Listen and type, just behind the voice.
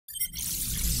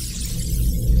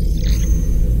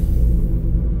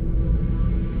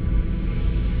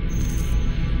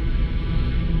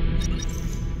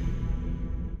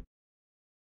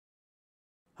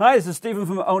Hi, this is Stephen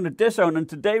from Own a Disown, and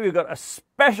today we've got a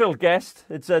special guest.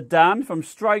 It's Dan from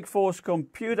StrikeForce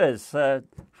Computers.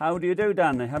 How do you do,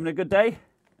 Dan? Having a good day?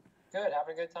 Good,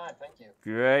 having a good time, thank you.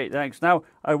 Great, thanks. Now,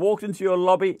 I walked into your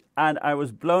lobby and I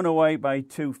was blown away by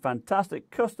two fantastic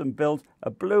custom builds,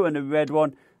 a blue and a red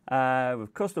one,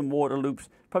 with custom water loops.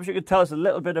 Perhaps you could tell us a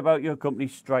little bit about your company,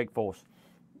 StrikeForce.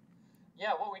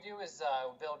 Yeah, what we do is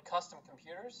build custom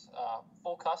computers,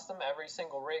 full custom. Every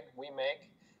single rig we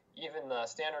make, even the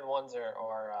standard ones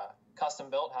are custom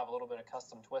built, have a little bit of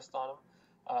custom twist on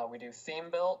them. We do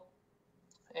theme built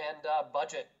and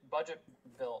budget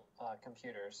built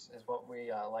computers is what we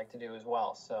like to do as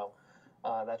well. So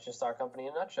that's just our company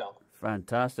in a nutshell.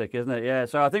 Fantastic, isn't it? Yeah.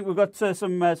 So I think we've got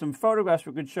some photographs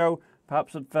we could show,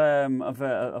 perhaps of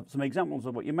some examples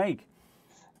of what you make.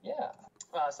 Yeah.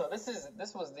 So this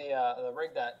was the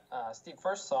rig that Steve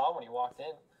first saw when he walked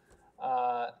in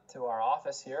to our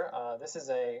office here. This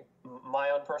is my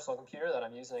own personal computer that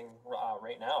I'm using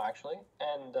right now, actually,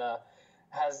 and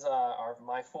has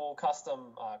my full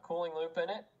custom cooling loop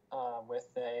in it with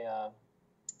a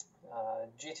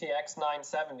GTX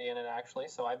 970 in it, actually.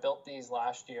 So I built these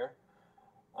last year.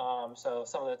 So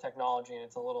some of the technology, and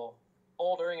it's a little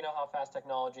older. You know how fast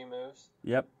technology moves.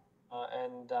 Yep.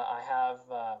 And I have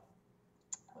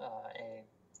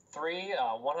three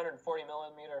 140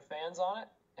 millimeter fans on it,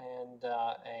 and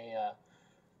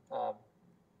a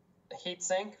heat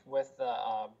sink with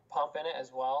a pump in it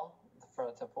as well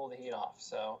to pull the heat off.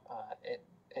 So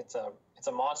it's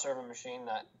a monster of a machine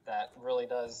that really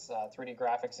does 3D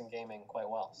graphics and gaming quite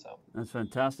well. So that's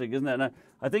fantastic, isn't it? And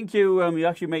I think you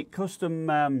actually make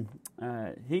custom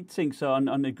heat sinks on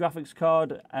the graphics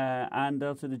card and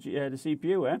also the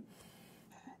CPU, eh?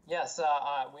 Yes,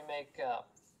 we make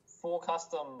full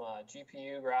custom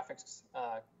GPU graphics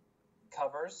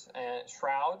covers and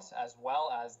shrouds, as well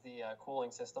as the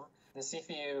cooling system. The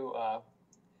CPU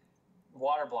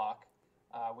water block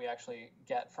we actually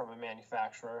get from a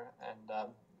manufacturer,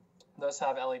 and those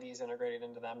have LEDs integrated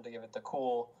into them to give it the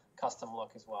cool custom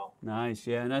look as well. Nice,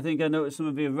 yeah. And I think I noticed some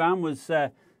of your RAM was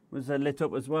lit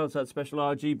up as well. So that special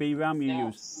RGB RAM you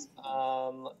use.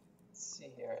 Let's see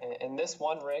here. In this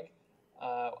one rig,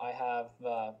 I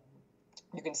have.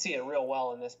 You can see it real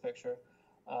well in this picture.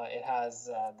 It has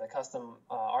the custom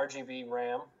RGB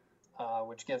RAM,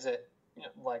 which gives it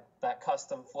like that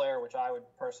custom flare, which I would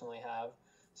personally have.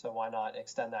 So why not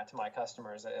extend that to my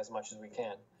customers as much as we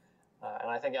can? And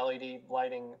I think LED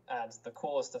lighting adds the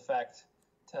coolest effect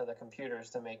to the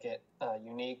computers to make it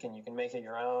unique, and you can make it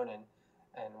your own.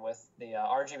 And with the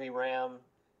RGB RAM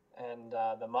and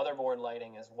the motherboard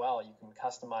lighting as well, you can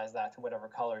customize that to whatever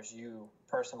colors you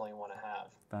personally want to have.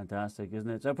 Fantastic, isn't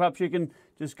it? So perhaps you can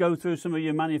just go through some of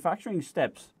your manufacturing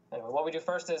steps. Anyway, what we do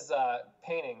first is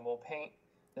painting. We'll paint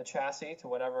the chassis to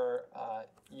whatever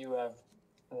you have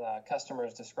the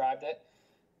customers described it,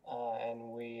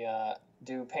 and we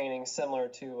do painting similar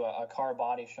to a car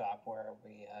body shop, where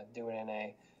we do it in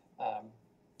a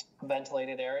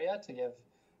ventilated area to give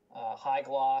high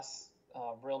gloss,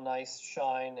 real nice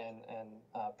shine and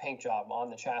paint job on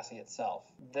the chassis itself.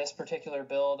 This particular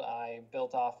build I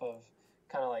built off of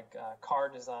kind of like car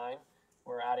design.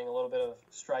 We're adding a little bit of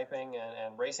striping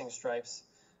and racing stripes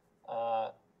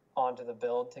onto the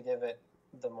build to give it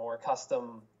the more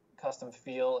custom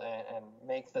feel and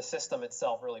make the system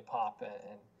itself really pop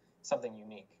and something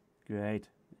unique. Great.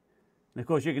 And of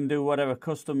course you can do whatever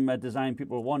custom design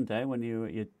people want, when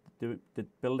you do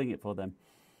building it for them.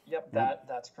 Yep,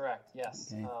 that's correct.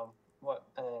 Yes. Okay.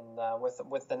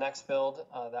 With the next build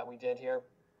that we did here,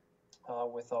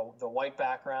 with the white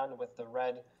background with the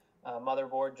red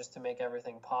motherboard, just to make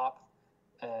everything pop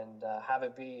and have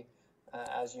it be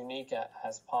as unique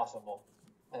as possible,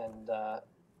 and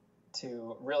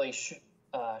to really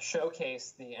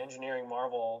showcase the engineering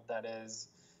marvel that is,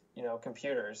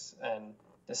 computers, and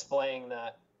displaying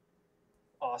that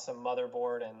awesome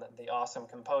motherboard and the awesome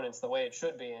components the way it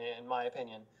should be, in my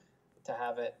opinion, to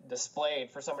have it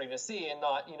displayed for somebody to see and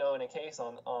not, in a case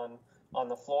on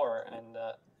the floor. And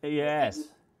yes,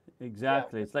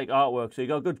 exactly. Yeah. It's like artwork. So you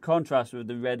got good contrast with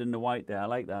the red and the white there. I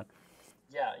like that.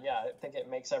 Yeah. I think it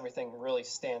makes everything really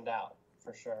stand out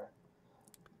for sure.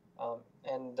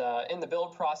 And in the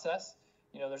build process,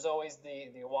 there's always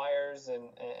the wires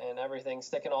and everything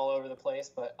sticking all over the place.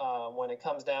 But when it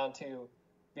comes down to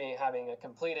having a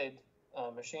completed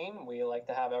machine, we like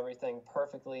to have everything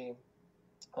perfectly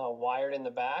wired in the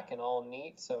back and all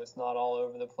neat, so it's not all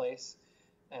over the place.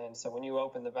 And so when you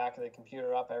open the back of the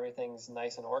computer up, everything's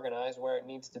nice and organized where it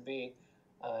needs to be.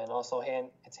 And also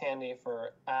it's handy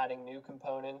for adding new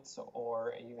components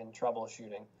or even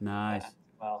troubleshooting. Nice.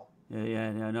 Well,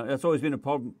 Yeah. No, that's always been a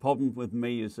problem with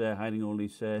me is hiding all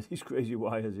these these crazy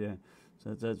wires. Yeah,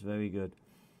 so that's very good.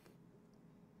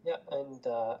 Yeah, and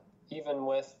even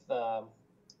with the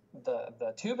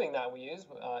tubing that we use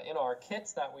in our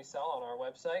kits that we sell on our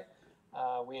website,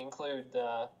 we include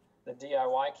the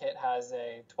DIY kit has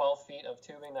a 12 feet of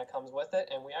tubing that comes with it,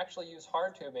 and we actually use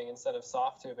hard tubing instead of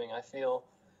soft tubing. I feel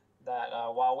that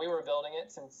while we were building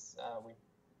it, since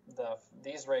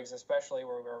these rigs especially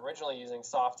were originally using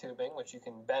soft tubing, which you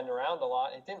can bend around a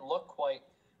lot, it didn't look quite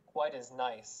as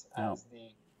nice as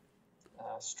the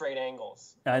straight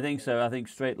angles. I think so. I think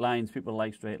straight lines. People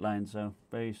like straight lines, so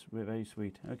very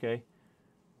sweet. Okay.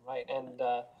 Right, and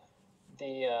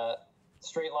the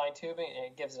straight line tubing,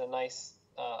 it gives it a nice.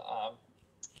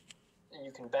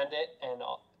 You can bend it, and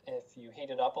if you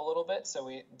heat it up a little bit, so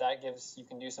you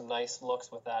can do some nice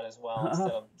looks with that as well.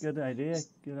 Instead of good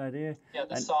idea. Yeah,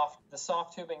 the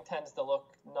soft tubing tends to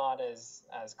look not as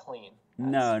clean.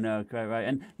 No, quite right.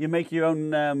 And you make your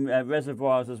own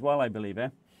reservoirs as well, I believe, eh?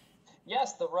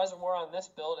 Yes, the reservoir on this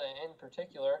build in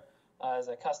particular is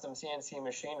a custom CNC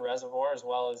machine reservoir, as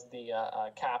well as the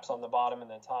caps on the bottom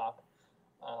and the top.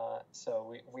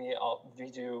 So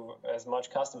we do as much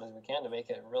custom as we can to make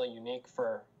it really unique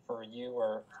for you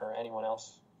or for anyone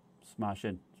else.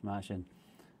 Smashing.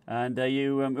 And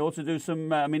you also do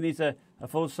some, I mean, these are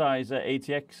full-size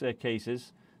ATX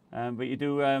cases, but you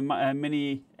do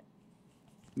mini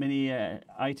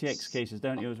ITX cases,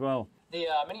 don't you, as well? The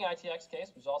mini ITX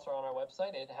case, which is also on our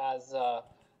website, it has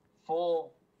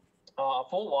full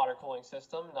water cooling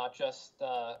system, not just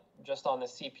on the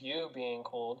CPU being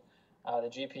cooled. The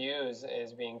GPU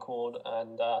is being cooled,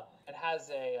 and it has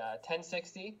a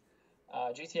 1060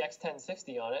 GTX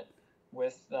 1060 on it.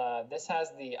 With this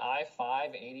has the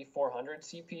i5-8400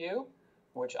 CPU,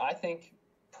 which I think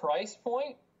price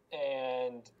point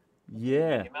and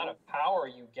the amount of power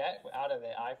you get out of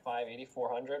the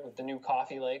i5-8400 with the new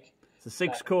Coffee Lake. It's a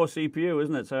 6-core CPU,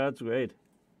 isn't it? So that's great.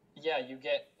 Yeah, you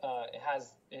get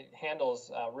it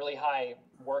handles really high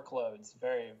workloads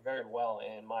very, very well,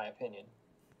 in my opinion.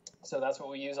 So that's what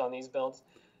we use on these builds,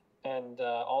 and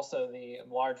also the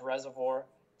large reservoir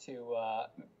to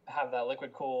have that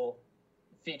liquid cool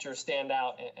feature stand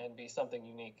out and be something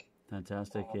unique.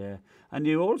 Fantastic, yeah. And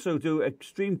you also do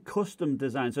extreme custom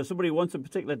design. So if somebody wants a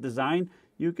particular design,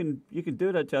 you can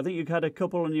do that too. I think you've had a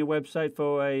couple on your website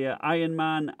for a Iron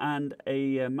Man and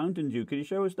a Mountain Dew. Can you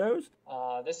show us those?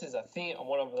 This is a theme.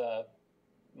 One of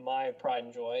my pride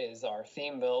and joy is our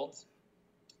theme builds.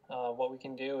 What we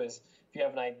can do is, if you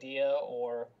have an idea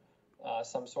or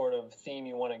some sort of theme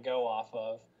you want to go off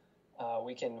of,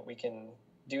 we can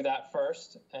do that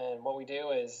first. And what we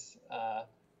do is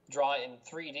draw it in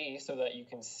 3D so that you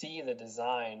can see the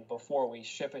design before we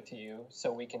ship it to you,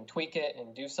 so we can tweak it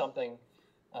and do something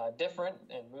different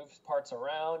and move parts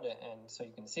around, and so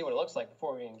you can see what it looks like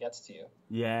before it even gets to you.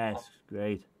 Yes,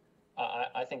 great.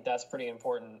 I think that's an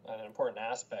important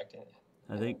aspect.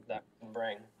 I think that can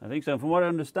bring. I think so. From what I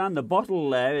understand, the bottle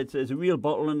there, it's a real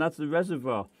bottle, and that's the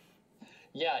reservoir.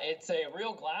 Yeah, it's a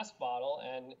real glass bottle,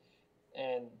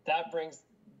 and that brings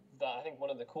I think one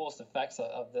of the coolest effects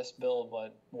of this build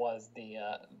was the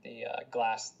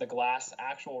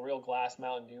actual real glass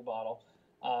Mountain Dew bottle.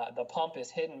 The pump is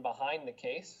hidden behind the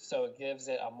case, so it gives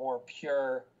it a more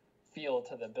pure feel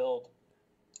to the build.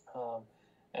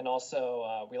 And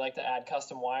also, we like to add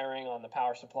custom wiring on the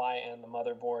power supply and the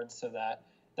motherboard, so that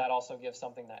also gives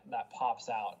something that pops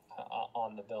out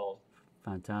on the build.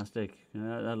 Fantastic.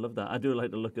 I love that. I do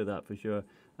like the look of that for sure.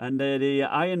 And the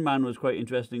Iron Man was quite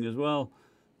interesting as well,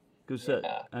 because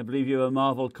I believe you're a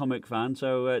Marvel comic fan,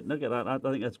 so look at that. I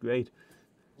think that's great.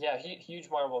 Yeah, huge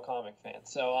Marvel comic fan.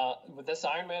 So with this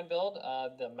Iron Man build,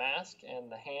 the mask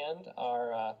and the hand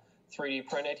are 3D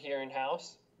printed here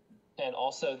in-house, and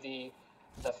also the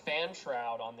fan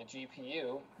shroud on the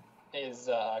GPU is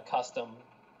a custom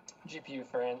GPU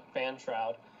fan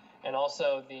shroud, and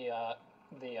also the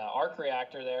arc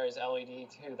reactor there is LED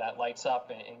too, that lights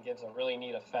up and gives a really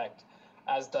neat effect,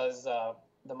 as does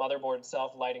the motherboard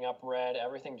itself lighting up red.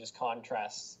 Everything just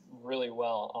contrasts really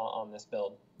well on this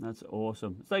build. That's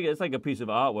awesome. It's like a piece of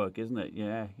artwork, isn't it?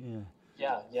 Yeah.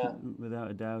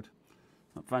 Without a doubt.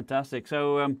 Fantastic.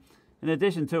 So in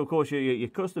addition to, of course, your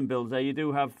custom builds there, you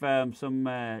do have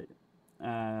some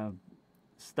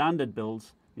standard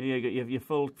builds. You have your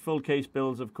full case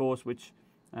builds, of course, which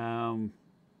you've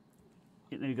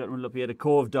got one up here, the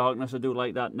Core of Darkness. I do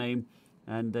like that name,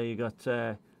 and you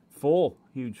got 4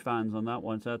 huge fans on that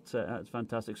one. So that's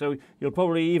fantastic. So you'll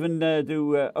probably even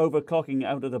do overclocking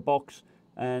out of the box,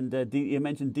 and you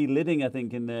mentioned delidding, I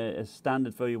think, in the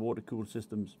standard for your water-cooled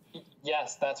systems.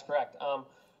 Yes, that's correct.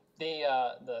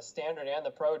 The standard and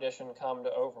the Pro Edition come to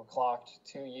overclocked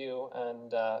 2U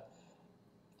and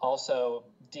also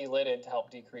delidded to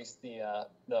help decrease the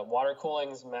water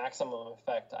cooling's maximum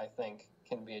effect. I think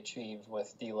can be achieved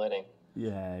with delidding.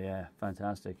 Yeah,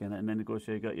 fantastic. And then of course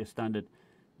you got your standard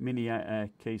mini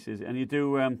cases, and you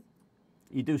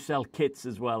do sell kits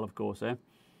as well, of course, eh?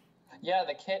 Yeah,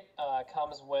 the kit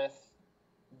comes with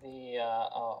the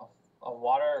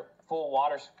full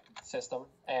water system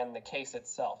and the case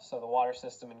itself. So the water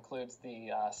system includes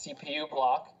the CPU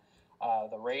block,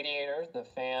 the radiator, the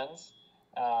fans,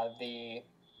 the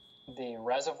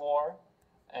reservoir,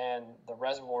 and the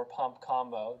reservoir pump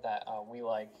combo that we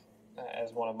like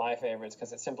as one of my favorites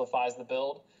because it simplifies the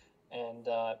build, and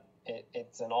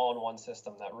it's an all-in-one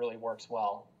system that really works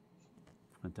well.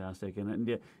 Fantastic.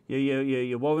 And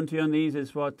your warranty on these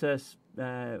is what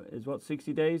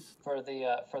 60 days? For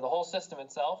the whole system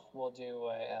itself, we'll do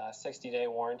a 60-day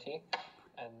warranty,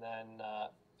 and then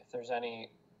if there's any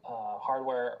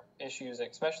hardware issues,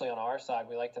 especially on our side,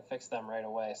 we like to fix them right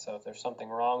away. So if there's something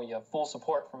wrong, you have full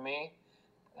support from me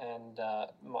and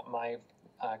my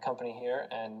company here.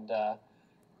 And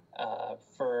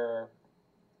for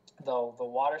the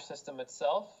water system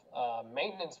itself,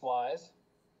 maintenance-wise,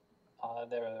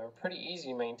 they're pretty easy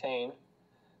to maintain.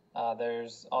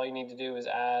 All you need to do is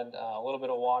add a little bit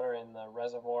of water in the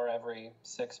reservoir every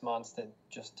 6 months to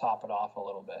just top it off a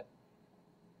little bit.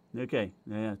 Okay,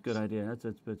 yeah, good idea.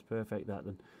 That's perfect, that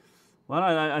then. Well,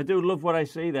 I do love what I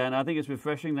see there, and I think it's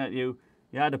refreshing that you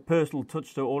add a personal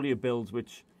touch to all your builds,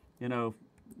 which,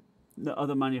 the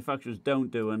other manufacturers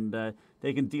don't do, and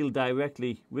they can deal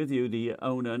directly with you, the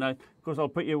owner. And of course, I'll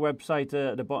put your website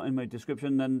at the bottom in my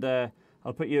description, and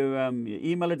I'll put your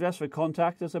email address for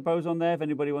contact, I suppose, on there if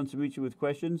anybody wants to reach you with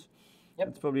questions. Yep.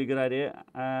 That's probably a good idea.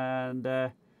 And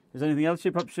is there anything else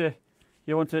you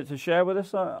want to share with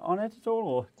us on it at all?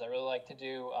 Or? I really like to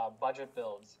do budget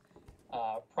builds.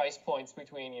 Price points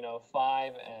between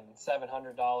 $500 and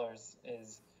 $700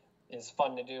 is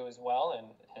fun to do as well,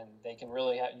 and they can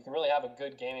really you can really have a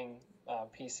good gaming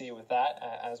PC with that,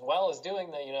 as well as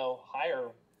doing the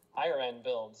higher end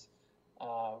builds.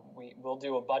 We'll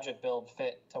do a budget build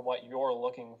fit to what you're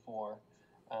looking for,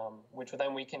 which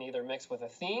then we can either mix with a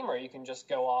theme, or you can just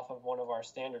go off of one of our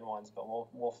standard ones. But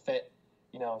we'll fit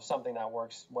something that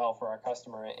works well for our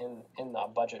customer in the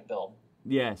budget build.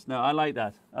 Yes, no, I like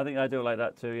that. I think I do like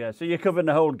that too. Yeah, so you're covering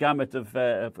the whole gamut of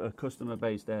a customer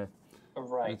base there.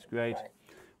 Right. That's great. Right.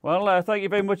 Well, thank you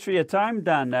very much for your time,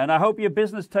 Dan, and I hope your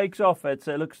business takes off. It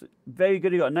looks very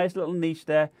good. You've got a nice little niche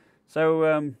there.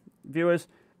 So, viewers,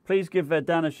 please give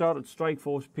Dan a shot at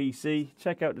StrikeForce PC.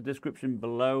 Check out the description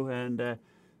below, and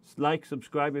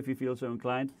subscribe if you feel so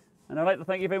inclined. And I'd like to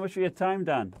thank you very much for your time,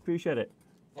 Dan. Appreciate it.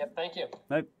 Yep, thank you.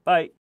 Right, bye.